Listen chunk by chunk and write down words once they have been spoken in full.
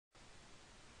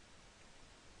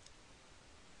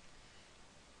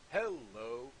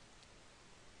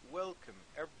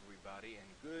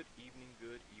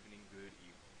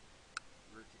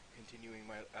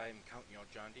I'm Count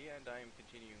John D, and I'm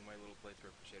continuing my little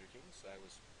playthrough of Crusader Kings. I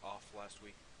was off last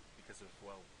week because of,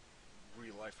 well,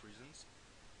 real-life reasons.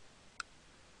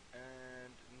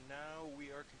 And now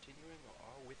we are continuing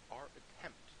with our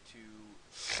attempt to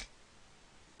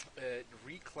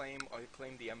claim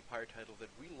the Empire title that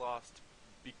we lost,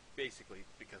 basically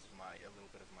because of a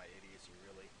little bit of my idiocy,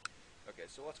 really. Okay,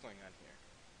 so what's going on here?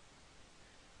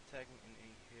 Tagging in a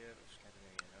head of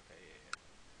Scandinavian. Okay, yeah.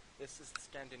 This is the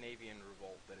Scandinavian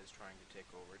revolt that is trying to take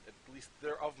over. At least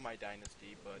they're of my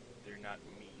dynasty, but they're not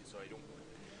me, so I don't...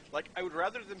 Like, I would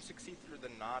rather them succeed through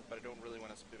than not, but I don't really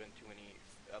want to spend too many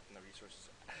up in the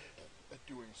resources at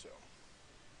doing so.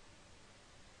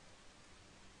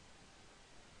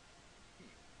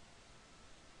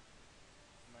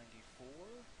 94?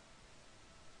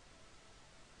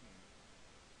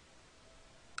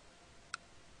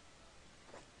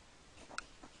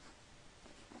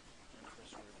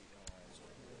 Trustworthy allies.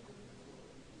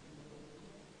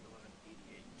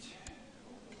 1188.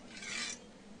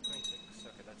 26.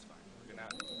 Okay, that's fine. We're gonna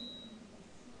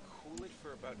cool it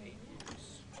for about 8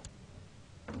 years.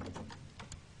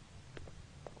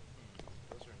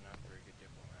 Those are not very good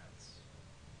diplomats.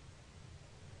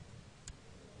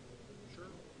 Sure.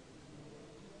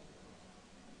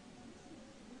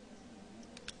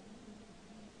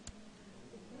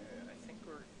 I think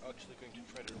we're actually going to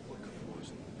try to look for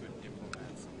some good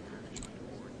diplomats in the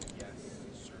joint board. Yes,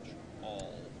 search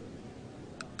all.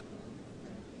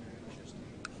 Just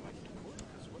fight court,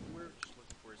 because what we're just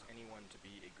looking for is anyone to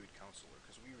be a good counselor,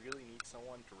 because we really need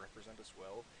someone to represent us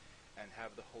well and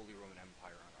have the Holy Roman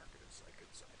Empire on our good side.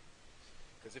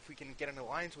 Because if we can get an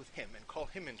alliance with him and call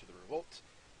him into the revolt,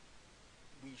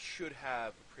 we should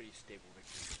have a pretty stable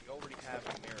victory. We already have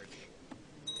a marriage, I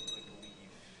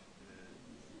believe.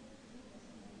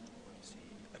 Let me see.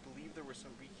 I believe there was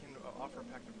some, we can offer a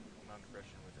pact of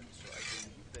non-aggression with him, so I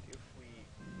believe that if we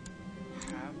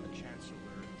have a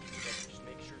chancellor that just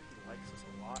makes sure he likes us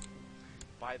a lot,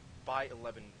 by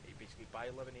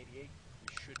 1188,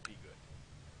 we should be good.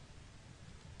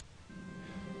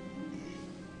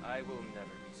 I will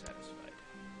never be satisfied.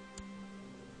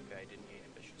 Okay, I didn't get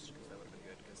ambitious, because that would have been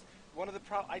good, because one of the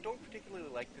I don't particularly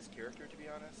like this character, to be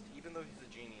honest. Even though he's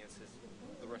a genius,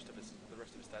 the rest of his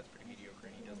stats are pretty mediocre,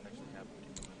 and he doesn't actually have a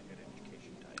particularly good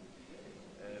education type.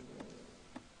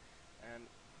 And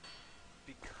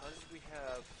because we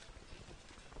have...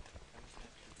 I must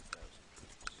have 2,000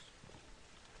 troops.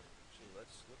 So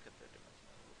let's look at their defense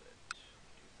a little bit.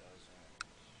 2,000...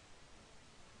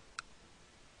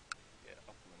 Yeah,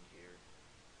 upland here.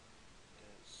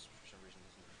 For some reason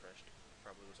isn't refreshed.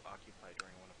 Probably was occupied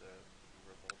during one of the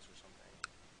revolts or something.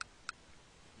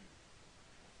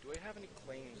 Do I have any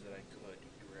claims that I could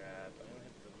grab? I only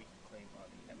have the weak claim on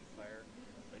the Empire.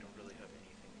 I don't really have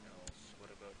anything else.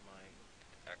 What about my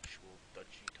actual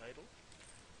duchy title?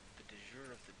 The de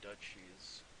jure of the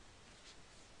duchies.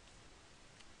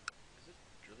 Is it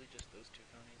really just those two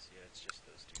counties? Yeah, it's just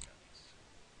those two counties.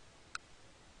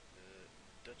 The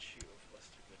Duchy of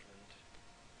Östergötland.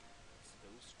 It's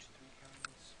those three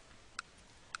counties.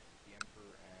 The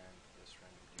Emperor and this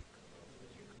random Duke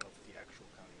of the actual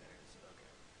county that is.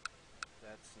 Okay.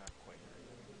 That's not quite right.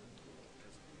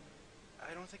 Because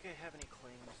I don't think I have any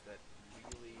claims that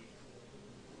really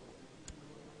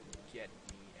get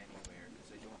me anywhere,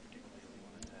 because I don't particularly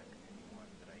want to attack anyone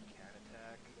that I can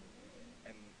attack,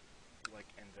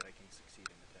 and that I can succeed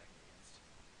in attacking against.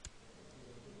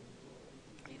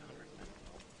 800 men.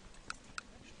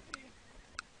 Actually,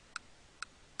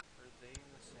 are they in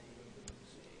the same? Let's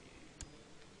see.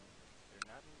 They're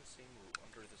not in the same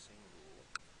under the same rule.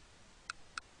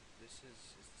 Is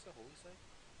this a holy site?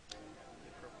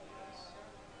 It probably is.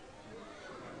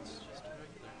 It's just a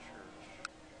regular church.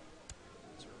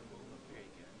 It's a removal of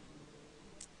pagan.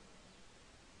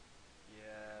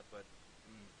 Yeah, but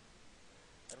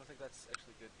I don't think that's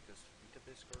actually good, because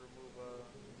Vitabisk are removal.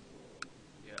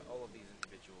 Yeah, all of these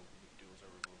individual duels are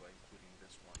removal, including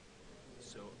this one.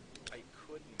 So I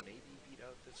could maybe beat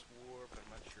out this war, but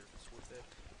I'm not sure if it's worth it,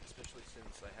 especially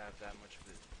since I have that much of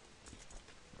it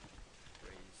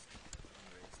raised.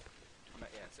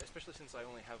 Yes, especially since I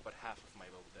only have about half of my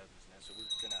level devils now, so we're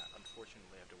gonna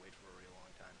unfortunately have to wait for a real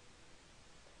long time.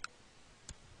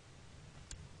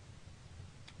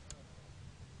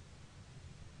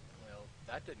 Well,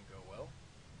 that didn't go well.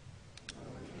 He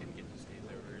didn't get to stay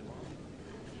there very long.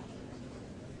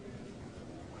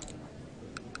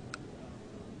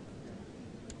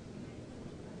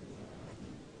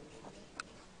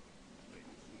 Wait,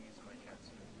 please, my cat's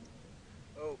here.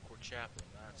 Oh, Court Chaplain,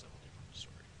 that's a whole different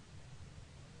story.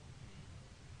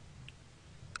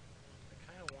 I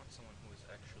kind of want someone who is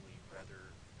actually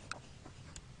rather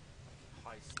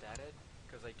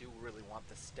because I do really want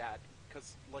the stat.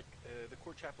 Because like the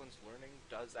court chaplain's learning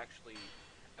does actually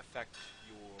affect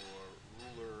your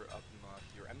ruler of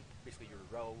basically your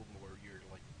realm or your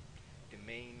like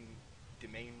domain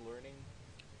learning.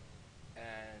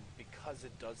 And because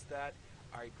it does that,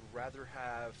 I'd rather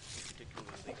have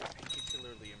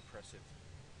particularly impressive,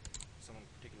 someone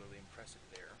particularly impressive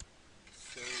there,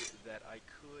 so that I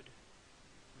could.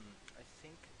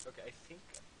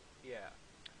 Yeah.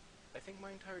 I think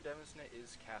my entire Demon's.net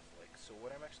is Catholic, so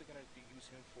what I'm actually going to use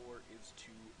him for is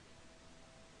to.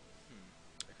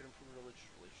 I could improve religious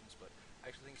relations, but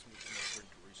I actually think it's more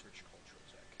important to research cultural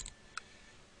tech.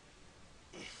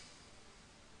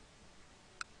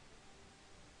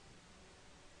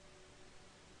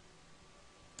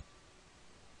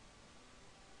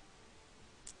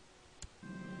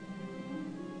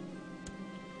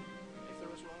 If there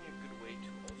was only a good way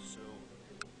to also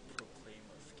proclaim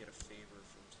or get a favor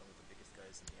from some of the biggest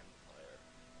guys in the Empire,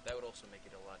 that would also make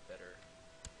it a lot better.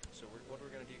 So what we're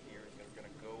going to do here is we're going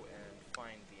to go and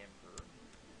find the Emperor.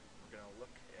 We're going to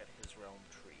look at his realm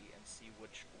tree and see what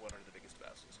are the biggest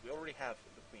vassals. We already have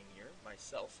the Queen here,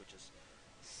 myself, which is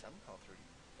somehow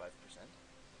 35%.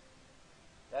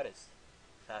 That is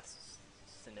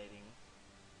fascinating.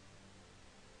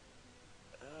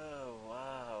 Oh,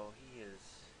 wow,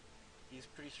 he's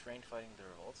pretty strained fighting the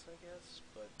revolts, I guess,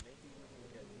 but maybe we can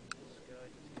get this guy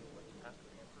to deal like after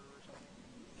the Emperor or something.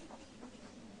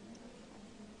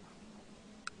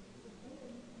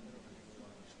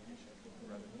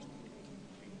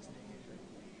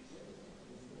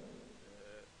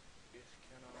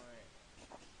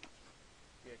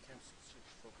 Yeah, I can't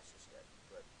switch focuses yet,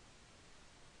 but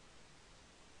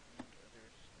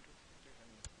there's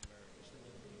any murders that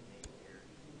can be made here.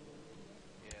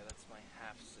 Yeah, that's my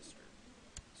half-sister.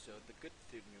 So the good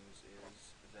news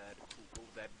is that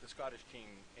the Scottish king,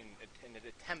 in an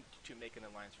attempt to make an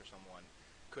alliance for someone,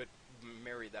 could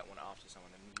marry that one off to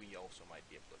someone, and we also might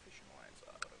be able to fish an alliance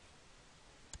out of.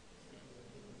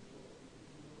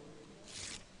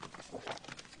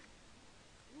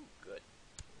 Ooh, good.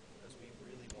 Because we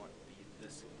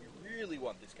really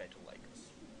want this guy to like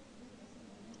us.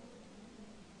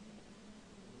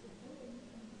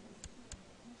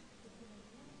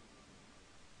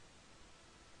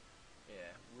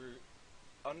 Yeah, we're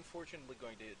unfortunately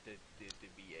going to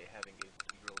be having a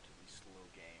relatively slow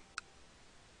game.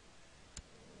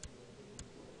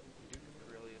 The Duke of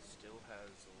Karelia still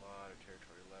has a lot of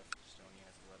territory left. Estonia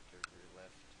has a lot of territory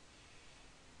left.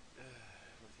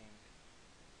 Looking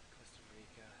Costa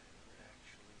Rica, we're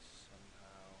actually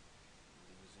somehow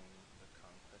losing the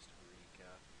conquest of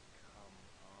Rica. Come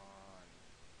on.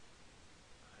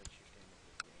 High Chieftain of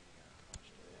Lithuania. How much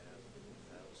do they have?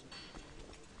 1,000.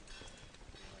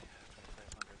 We only have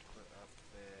 2,500 put up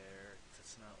there.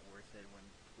 It's not worth it when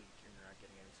you're not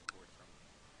getting any support from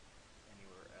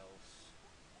anywhere else.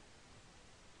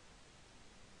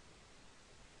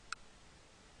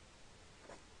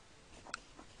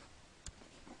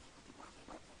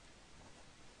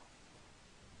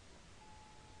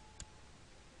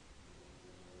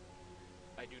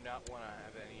 I do not want to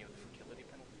have any of the fertility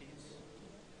penalties.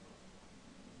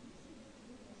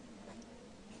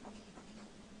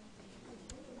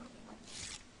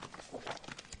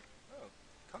 Oh,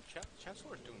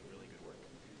 Chancellor is doing really good work.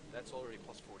 That's already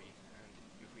plus 40, and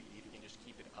if we can just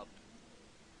keep it up.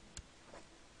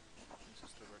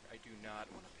 Sister work. I do not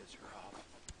want to piss her off.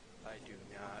 I do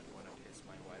not want to piss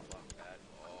my wife off at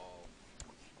all.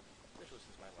 Especially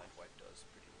since my wife does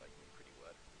like me pretty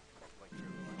well. Like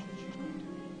fairly much, and she's going to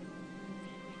be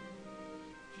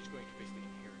she's going to basically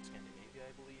inherit Scandinavia,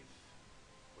 I believe.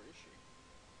 Where is she?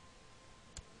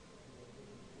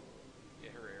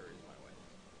 Yeah, her heir is my wife.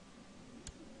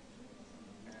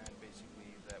 And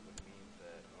basically that would mean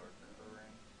that our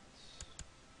current...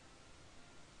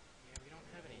 Yeah, we don't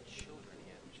have any children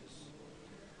yet, which is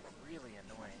really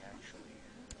annoying, actually.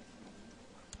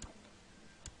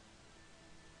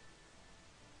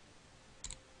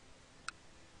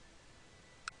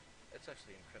 It's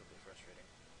actually incredibly frustrating.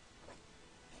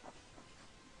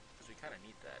 Because we kind of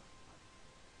need that.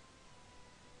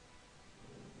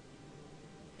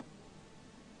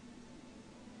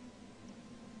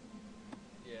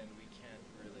 Yeah, and we can't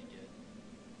really get...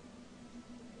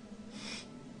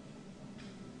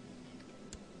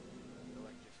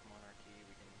 elective monarchy.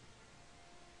 We can...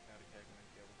 Now the Kagman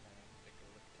Guild can make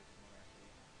elective monarchy.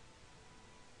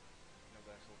 No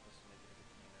vassal plus negative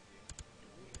opinion of you.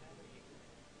 Do we have any...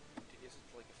 Is it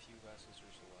like a few vassals or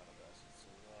is it a lot of vassals? It's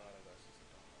a lot of vassals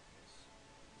that don't like this.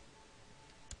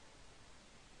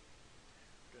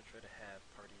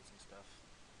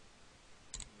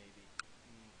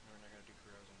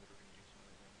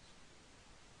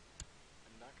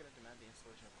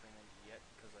 Constellation of Claimant yet,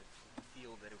 because I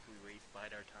feel that if we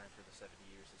bide our time for the 70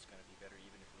 years, it's going to be better,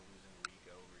 even if we're losing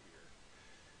Riga over here.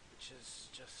 Which is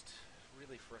just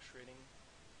really frustrating,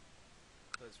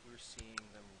 because we're seeing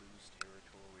them lose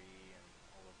territory and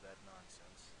all of that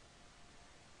nonsense.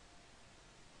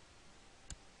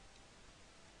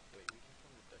 Wait, we can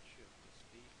form the Duchy of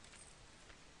Bisbee.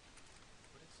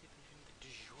 What is the de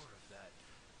jure of that?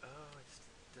 Oh, it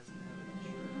doesn't have a de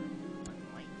jure. I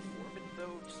might form it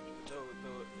though, just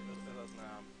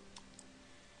nah.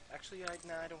 Actually,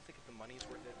 I don't think the money's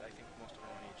worth it. I think most of our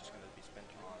money is just going to be spent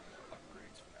on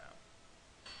upgrades for now.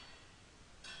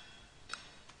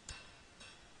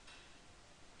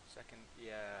 Second,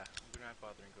 yeah, we're not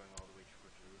bothering going all the way to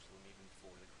Jerusalem even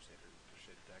before the Crusade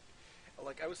attack.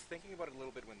 Like, I was thinking about it a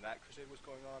little bit when that crusade was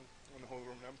going on, when the Holy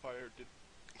Roman Empire did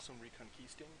some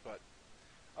reconquisting, but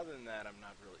other than that, I'm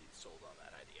not really sold on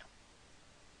that idea.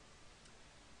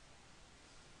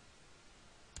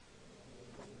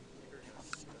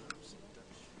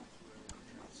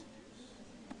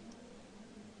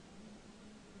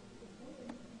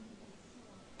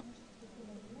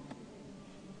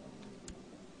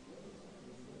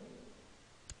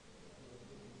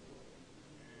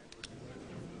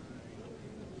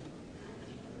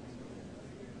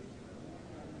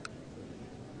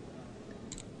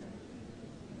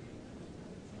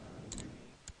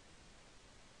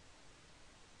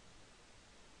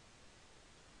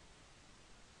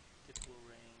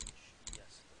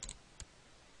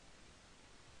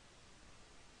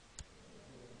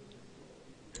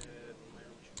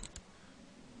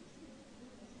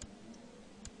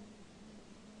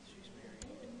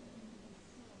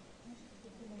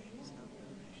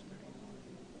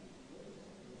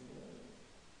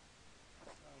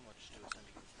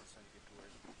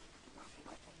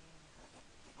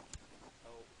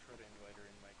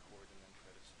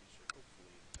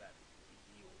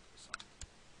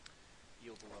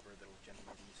 The lover that'll generate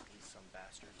at least some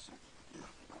bastards.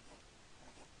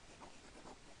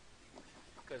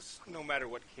 Because no matter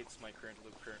what kids my current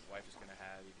wife is gonna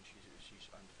have, even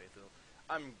she's unfaithful,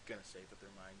 I'm gonna say that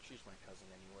they're mine. She's my cousin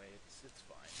anyway. It's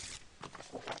fine.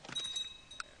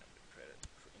 And I'm gonna try to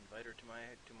invite her to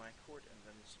my court and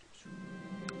then seduce her.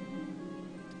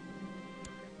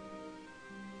 Okay.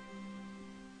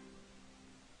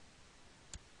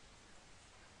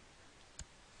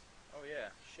 Oh yeah,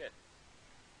 shit.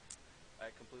 I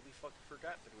completely fucking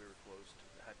forgot that we were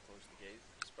had closed the gates,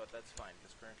 but that's fine,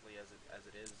 because currently as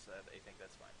it is, I think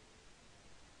that's fine.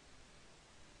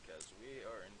 Because we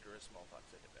are under a smallpox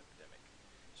epidemic,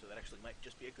 so that actually might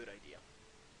just be a good idea.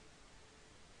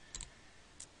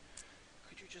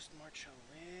 Could you just march a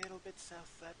little bit south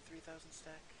that 3,000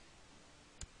 stack?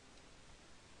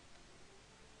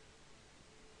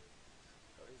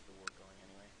 How is the war going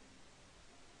anyway?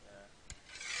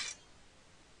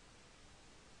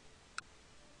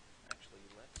 Actually,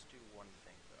 let's do one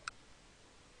thing, though.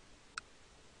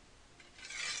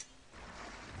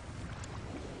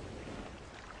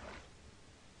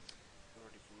 We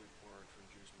already flew forward from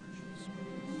Jews merchants.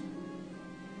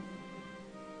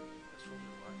 That's from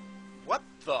the what? What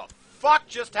the fuck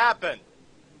just happened?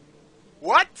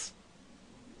 What?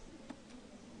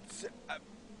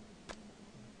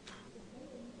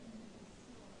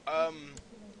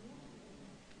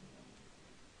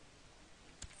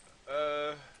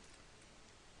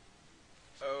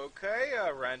 Okay,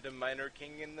 a random minor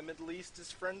king in the Middle East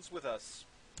is friends with us.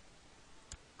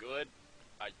 Good,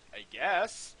 I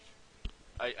guess.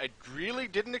 I really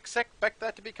didn't expect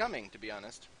that to be coming, to be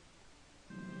honest.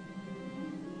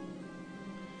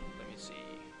 Let me see.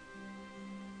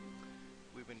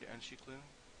 We've been to Anshiklu?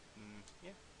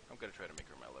 Yeah, I'm gonna try to make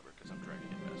her my lover, because I'm trying to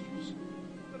get bastards.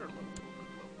 Let her love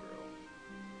girl.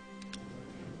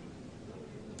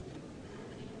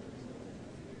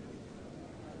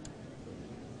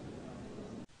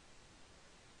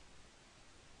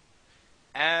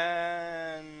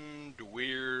 And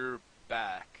we're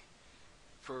back.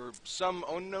 For some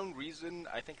unknown reason,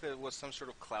 I think there was some sort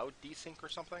of cloud desync or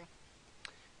something.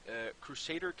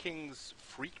 Crusader Kings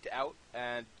freaked out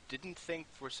and didn't think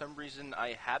for some reason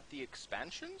I had the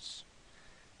expansions.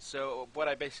 So what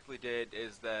I basically did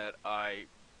is that I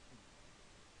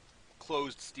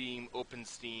closed Steam, opened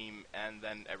Steam, and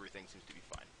then everything seems to be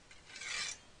fine.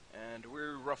 And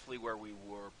we're roughly where we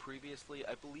were previously.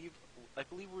 I believe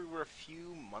we were a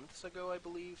few months ago,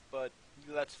 but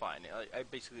that's fine. I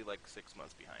basically like 6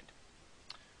 months behind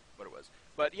what it was.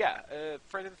 But yeah,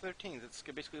 Friday the 13th, it's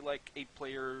basically like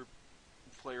 8-player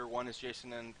 1 is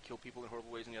Jason and kill people in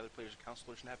horrible ways, and the other players are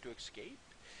counselors and have to escape.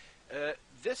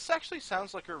 This actually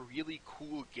sounds like a really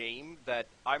cool game that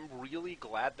I'm really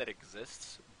glad that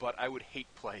exists, but I would hate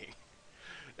playing.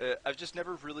 I've just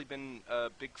never really been a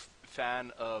big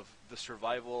fan of the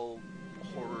survival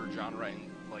horror genre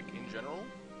in general.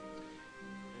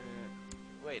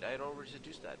 Wait, I had already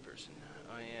seduced that person.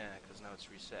 Oh yeah, because now it's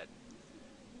reset.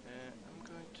 I'm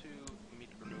going to meet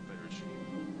Renew by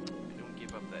Urstream. I don't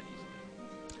give up that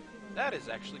easily. That is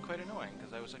actually quite annoying,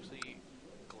 because I was actually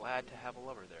glad to have a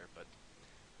lover there, but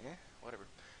yeah, whatever.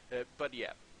 But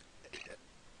yeah.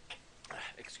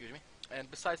 Excuse me. And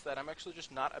besides that, I'm actually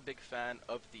just not a big fan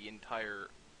of the entire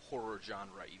horror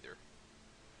genre either.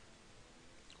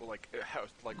 Well,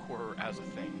 like horror as a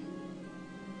thing.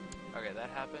 Okay, that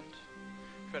happened.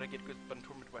 Try to get good, but I'm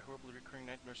tormented by horribly recurring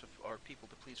nightmares of our people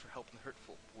to please for help, and the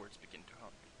hurtful words begin to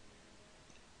haunt.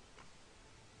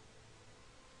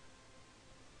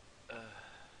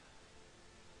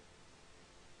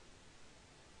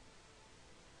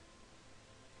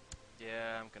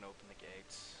 Yeah, I'm gonna open the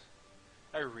gates.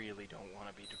 I really don't want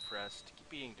to be depressed.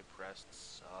 Being depressed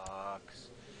sucks.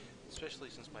 Especially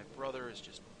since my brother is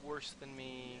just worse than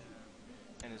me,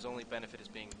 and his only benefit is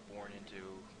being born into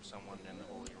someone in the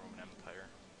Holy Roman Empire.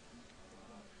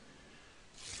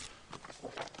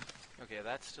 Okay,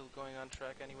 that's still going on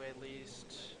track anyway, at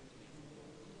least.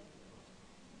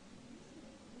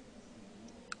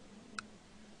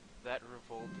 That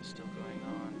revolt is still going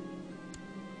on.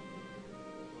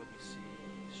 Let me see.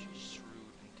 She's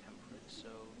shrewd and temperate, so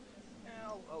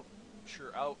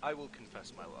sure, I will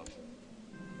confess my love.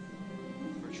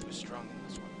 Virtue is strong in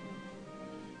this one.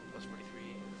 Plus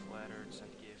 43, flattered,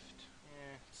 sent gift.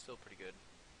 It's still pretty good.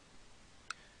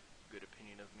 Good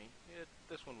opinion of me. Yeah,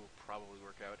 this one will probably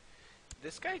work out.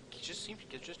 This guy just seems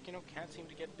to can't seem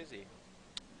to get busy.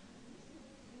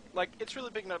 Like, it's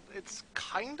really big enough. It's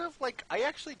kind of like, I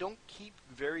actually don't keep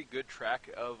very good track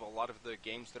of a lot of the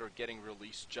games that are getting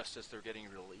released just as they're getting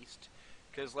released.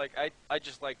 Because, like, I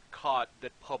just, like, caught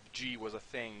that PUBG was a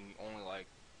thing only, like,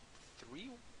 2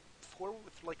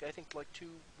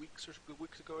 weeks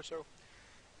ago or so.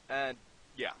 And,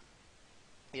 yeah.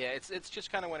 Yeah, it's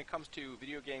just kind of when it comes to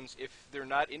video games, if they're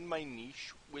not in my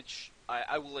niche, which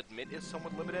I will admit is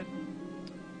somewhat limited.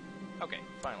 Okay,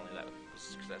 finally, that was a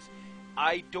success.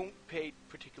 I don't pay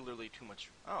particularly too much.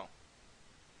 Oh.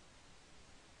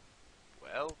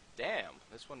 Well, damn.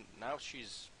 This one, now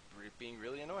she's being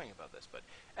really annoying about this. But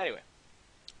anyway,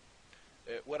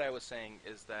 what I was saying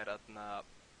is that,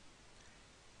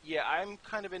 yeah, I'm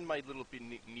kind of in my little bit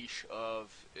niche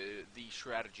of the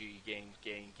strategy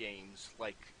games,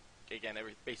 like, again,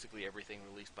 basically everything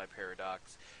released by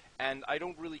Paradox. And I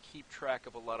don't really keep track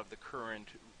of a lot of the current,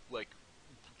 like,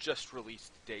 just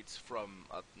released dates from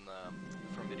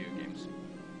video games.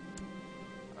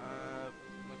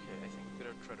 Okay, I think I'm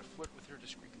gonna try to flirt with her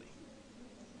discreetly.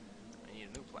 I need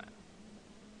a new plan.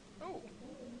 Oh,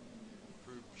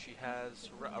 she has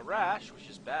a rash, which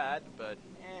is bad, but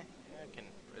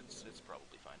it's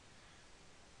probably fine.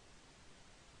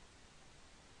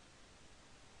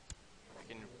 I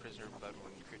can imprison her without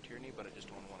going to tyranny, but I just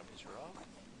don't want to piss her off.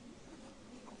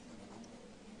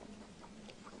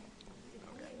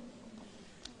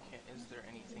 Is there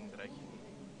anything that I can...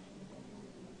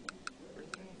 Is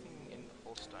there anything in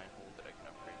Holstein Hold that I can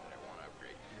upgrade that I want to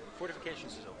upgrade?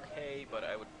 Fortifications is okay, but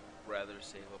I would rather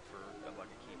save up for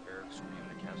like a key barracks or even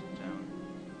a castle town.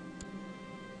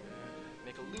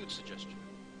 Make a lewd suggestion.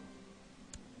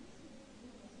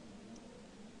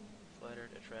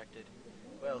 Flattered, attracted.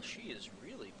 Well, she is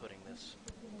really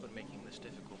making this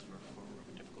difficult for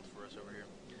us over here.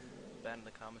 Ban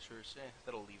the commissars.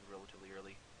 That'll leave relatively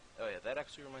early. Oh yeah, that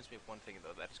actually reminds me of one thing,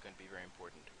 though. That is going to be very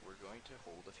important. We're going to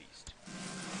hold a feast.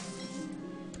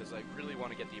 Because I really want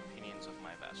to get the opinions of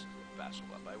my vassal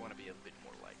up. I want to be a bit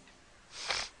more liked.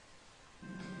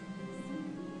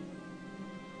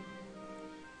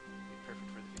 Be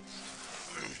perfect for the feast.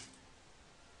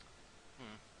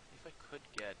 If I could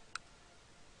get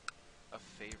a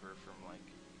favor from, like,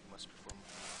 must perform a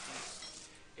feast.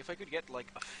 If I could get,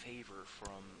 like, a favor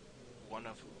from one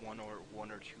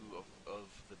or two of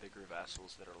the bigger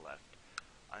vassals that are left,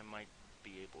 I might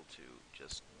be able to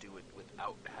just do it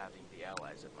without having the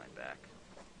allies at my back.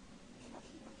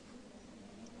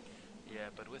 Yeah,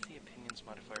 but with the opinions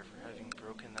modifier for having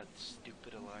broken that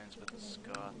stupid alliance with the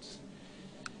Scots,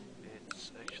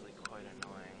 it's actually quite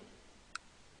annoying.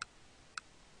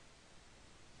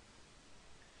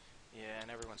 Yeah, and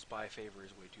everyone's spy favor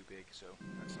is way too big, so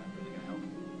that's not really gonna help.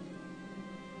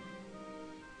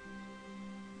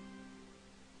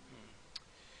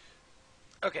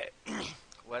 Okay,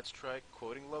 let's try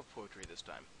quoting love poetry this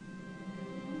time.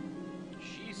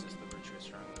 Jesus, the virtue is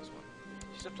strong in this one.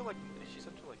 she's up to like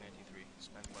 93.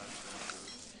 Spent last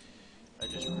food. I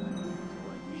just really don't think they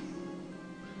like me.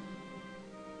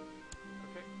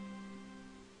 Okay.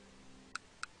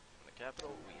 In the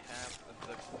capital, we have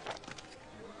the.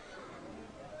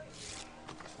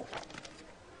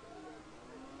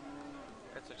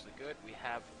 That's actually good. We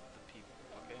have the people.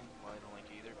 Okay. Well, I don't like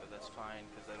you either, but that's fine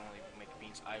because that only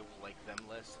means I will like them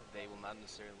less. They will not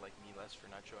necessarily like me less for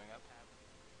not showing up.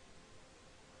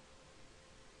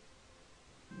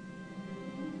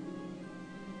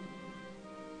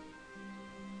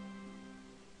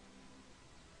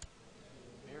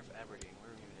 Mayor of Aberdeen,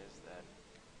 where even is that?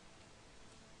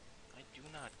 I do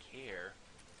not care.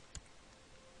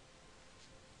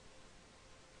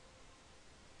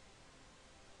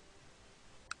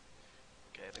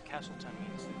 Okay, the castle town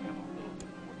means that we have a little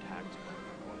bit more tactical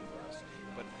going for us.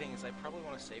 But the thing is, I probably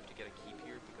want to save to get a keep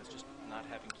here, because just not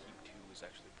having keep 2 is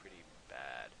actually pretty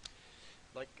bad.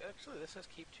 Like, actually, this has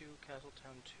keep 2, castle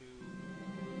town 2.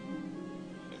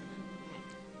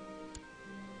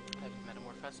 I've met a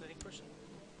more fascinating person.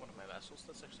 One of my vassals,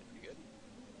 that's actually pretty good.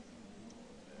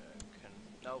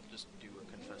 I'll just do a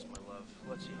confess my love.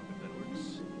 Let's see how good that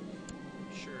works.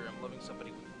 Sure, I'm loving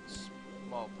somebody with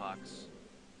smallpox.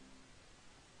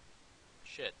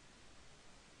 Shit.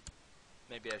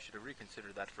 Maybe I should have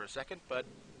reconsidered that for a second, but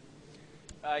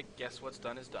I guess what's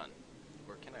done is done.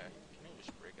 Or can I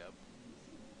just break up?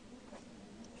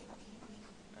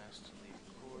 Asked to leave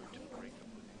court, break up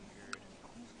with Ingrid.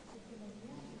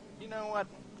 You know what?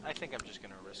 I think I'm just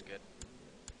gonna risk it.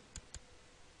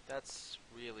 That's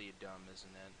really dumb,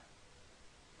 isn't it?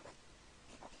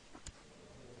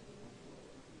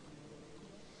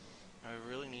 I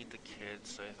really need the kids,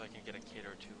 so if I can get a kid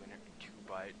or two in it,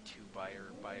 two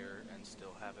buyer, and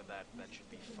still have it, that should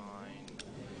be fine.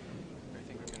 I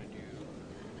think we're gonna do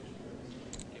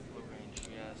diplo range,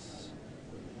 yes.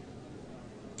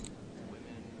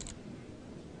 Women,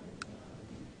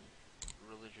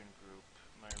 religion group,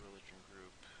 my religion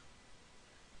group,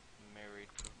 married,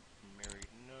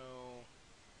 no.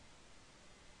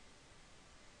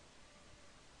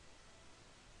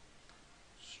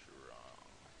 Strong.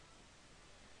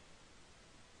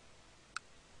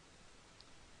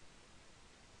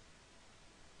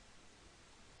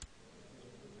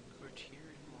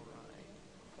 Courtier Morai.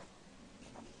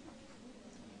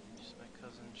 She's my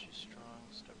cousin, she's strong,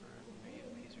 stubborn, maybe the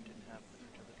Peaser didn't have the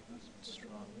fertility boost, but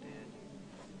strong did.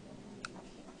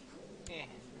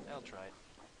 I'll try it.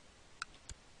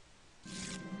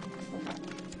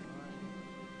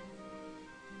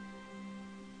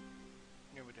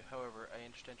 However, I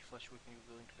understand your flesh would be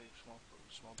willing to pay a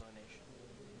small donation.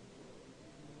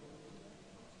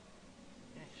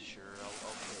 Sure,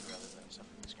 I'll pay it rather than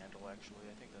suffer the scandal,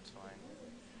 actually. I think that's fine.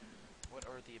 What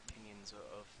are the opinions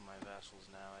of my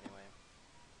vassals now, anyway?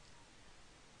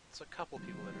 It's a couple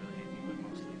people that really hate me, but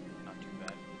mostly not too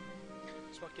bad.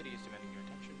 Small kitty is demanding your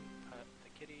attention. Pet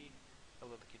the kitty.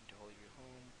 Allow the kitty to follow you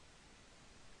home.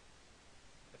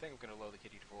 I think I'm going to allow the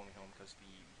kitty to follow me home because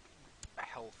the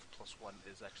health +1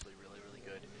 is actually really, really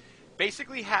good.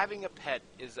 Basically, having a pet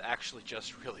is actually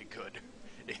just really good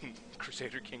in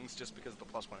Crusader Kings, just because the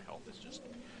 +1 health is just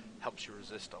helps you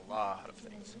resist a lot of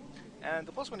things. And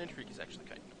the +1 intrigue is actually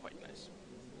quite nice.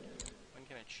 When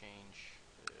can I change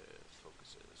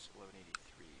focuses?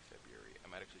 1183 February. I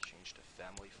might actually change to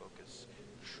family focus.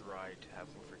 Try to have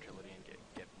more fertility and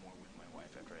get more with my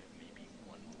wife after I have maybe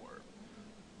one more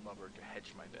lover to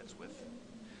hedge my bets with.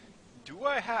 Do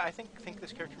I have? I think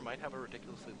this character might have a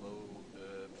ridiculously low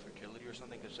fertility or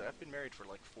something, because I've been married for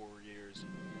like 4 years.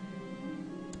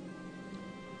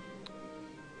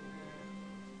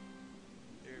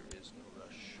 There is no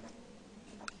rush.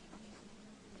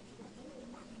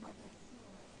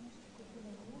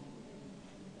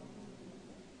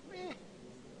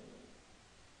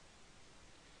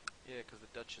 Yeah, because the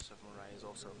Duchess of Moray is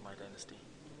also of my dynasty,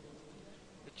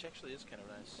 which actually is kind of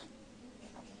nice.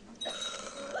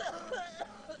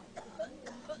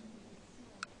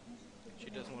 She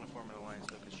doesn't want to form an alliance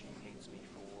though, because she hates me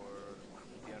for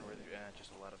the unworthy,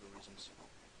 just a lot of the reasons.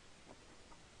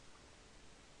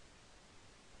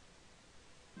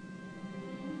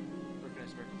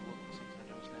 Organized American local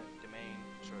domain.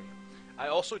 Sorry. I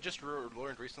also just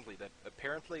learned recently that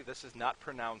apparently this is not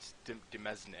pronounced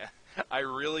Demesne. I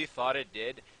really thought it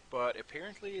did, but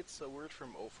apparently it's a word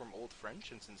from Old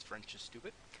French, and since French is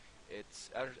stupid,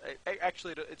 it's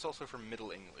actually it's also from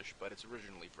Middle English, but it's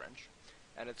originally French,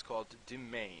 and it's called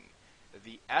domain.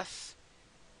 The S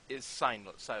is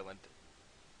silent,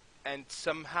 and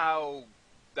somehow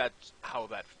that's how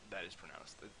that is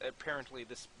pronounced. Apparently,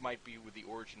 this might be with the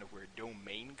origin of where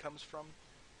domain comes from.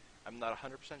 I'm not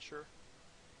 100% sure.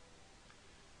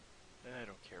 I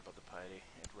don't care about the piety.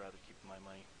 I'd rather keep my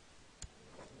money.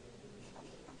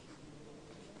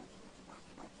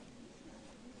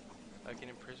 I can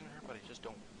imprison her, but I just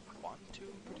don't want to,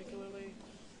 particularly.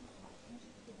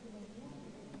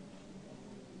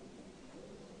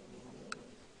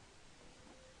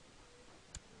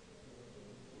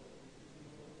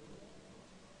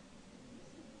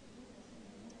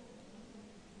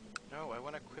 No, I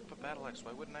want to equip a battle axe.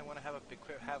 Why wouldn't I want to have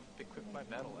equip my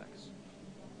battle axe?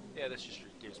 Yeah, this just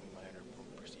gives me my 100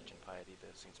 prestige and piety, the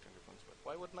Saint's Fingerprints, but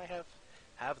why wouldn't I have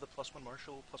the +1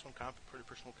 martial, +1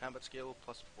 personal combat skill,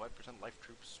 plus 5% life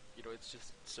troops? You know, it's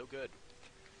just so good.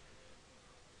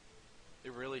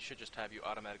 It really should just have you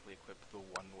automatically equip the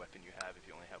one weapon you have if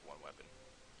you only have one weapon.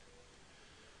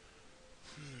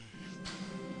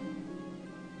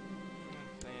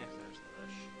 There's the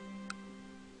rush.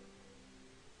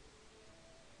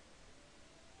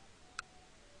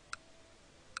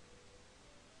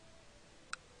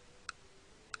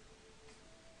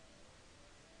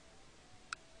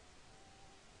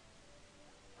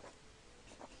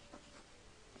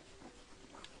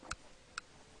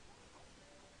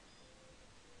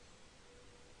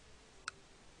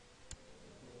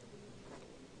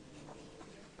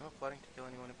 Am I plotting to kill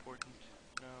anyone important?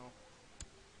 No.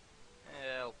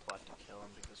 I'll plot to kill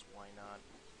him because why not?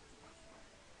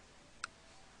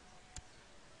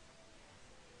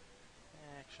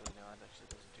 Actually, no, that actually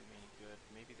doesn't do me any good.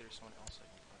 Maybe there's someone else I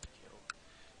can plot to kill.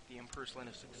 The Emperor's line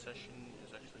of succession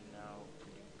is actually now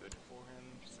pretty good for him,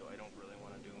 so I don't really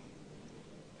want to do him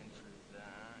in for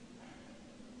that.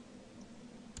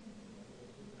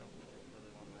 I don't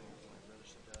particularly want my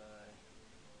brothers to die.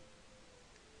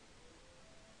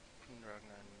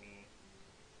 Ragnar and me.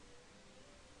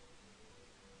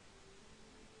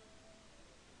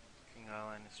 King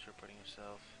Alan is reporting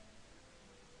yourself.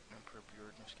 Emperor of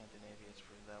Scandinavia is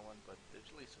for that one, but they're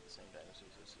at least of the same dynasty,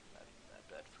 so it's not even that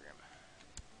bad for him.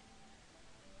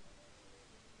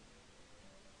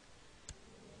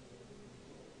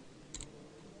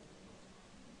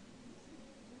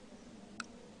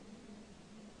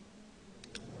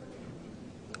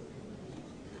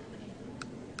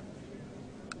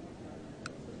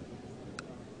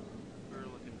 We're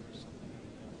looking for something in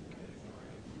the category,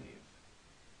 I believe.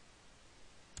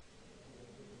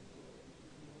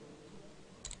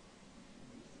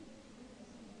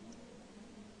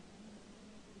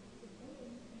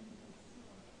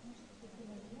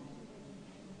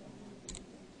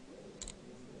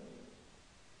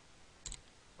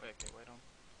 Wait, okay, why don't...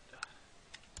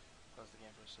 pause the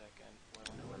game for a second. Why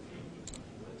won't it let me do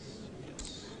this?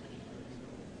 Yes.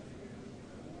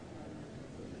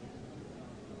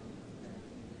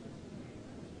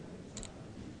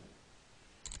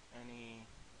 Any...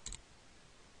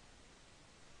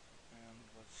 and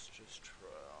let's just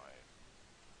try...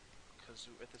 because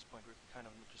at this point we're kind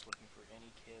of just looking for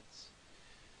any kids.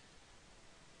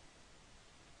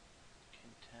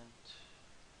 Content.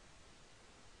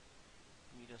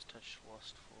 He does touch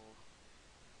lustful.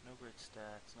 No great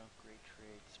stats, no great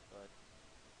traits, but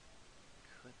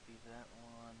could be that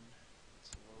one.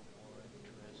 It's a little more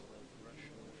interesting.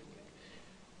 Russian, I forget.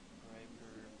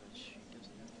 Riper, but she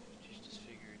doesn't have. She's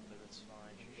disfigured, but that's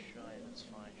fine. She's shy, that's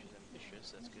fine. She's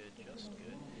ambitious, that's good, just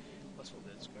good. Lustful,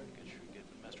 that's good, shrewd, good.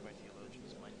 But mastermind theologian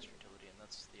is mindless futility, and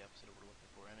that's the opposite of what we're looking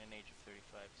for. And an age of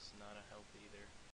 35 is not a help either.